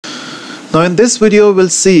Now in this video we'll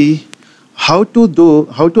see how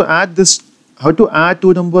to add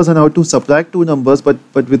two numbers and how to subtract two numbers, but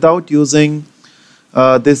without using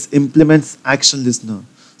this implements action listener.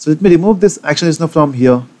 So let me remove this action listener from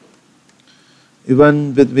here.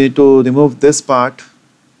 Even with me to remove this part,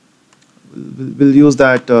 we'll use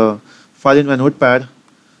that file in my notepad.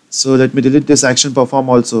 So let me delete this action perform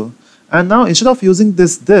also. And now instead of using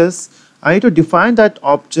this, I need to define that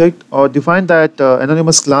object or define that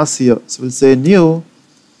anonymous class here. So we'll say new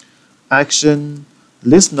action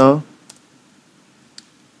listener.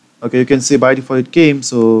 Okay, you can see by default it came.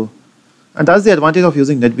 So, and that's the advantage of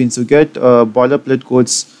using NetBeans. You get boilerplate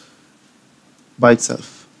codes by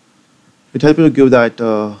itself. It helps you to give that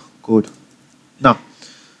code. Now,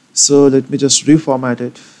 so let me just reformat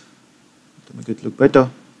it to make it look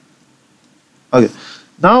better. Okay,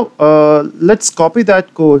 now let's copy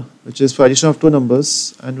that code, which is for addition of two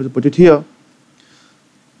numbers, and we'll put it here.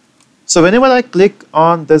 So whenever I click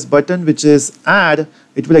on this button, which is add,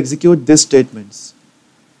 it will execute these statements.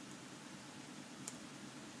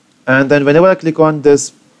 And then whenever I click on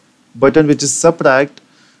this button, which is subtract,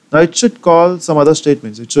 now it should call some other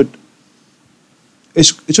statements. It should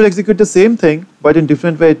execute the same thing, but in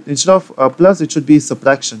different way. Instead of plus, it should be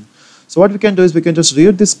subtraction. So what we can do is we can just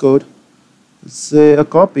read this code. Let's say a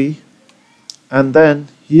copy, and then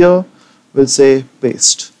here we'll say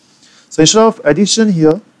paste. So instead of addition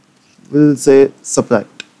here, we'll say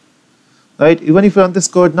subtract. Right? Even if you run this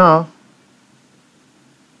code now,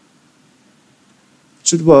 it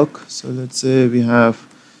should work. So let's say we have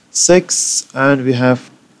 6 and we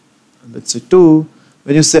have, let's say 2.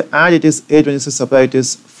 When you say add, it is 8. When you say subtract, it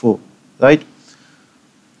is 4. Right?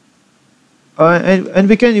 And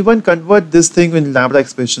we can even convert this thing in lambda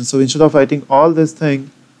expression. So instead of writing all this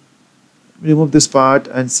thing, remove this part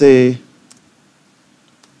and say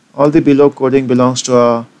all the below coding belongs to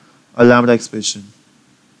a lambda expression.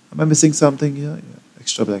 Am I missing something here? Yeah,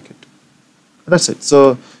 extra bracket. That's it.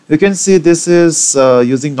 So you can see this is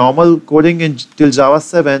using normal coding till Java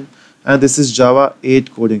 7, and this is Java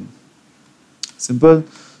 8 coding. Simple.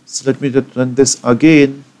 So let me run this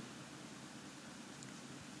again.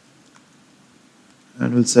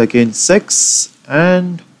 And we'll say again 6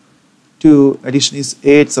 and 2, addition is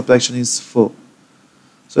 8, subtraction is 4.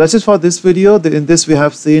 So that's it for this video. In this we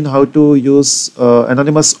have seen how to use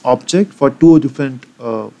anonymous object for two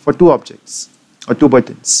objects or two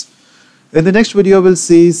buttons. In the next video we'll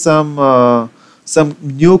see some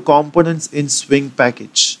new components in Swing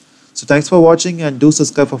package. So thanks for watching and do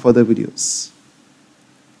subscribe for further videos.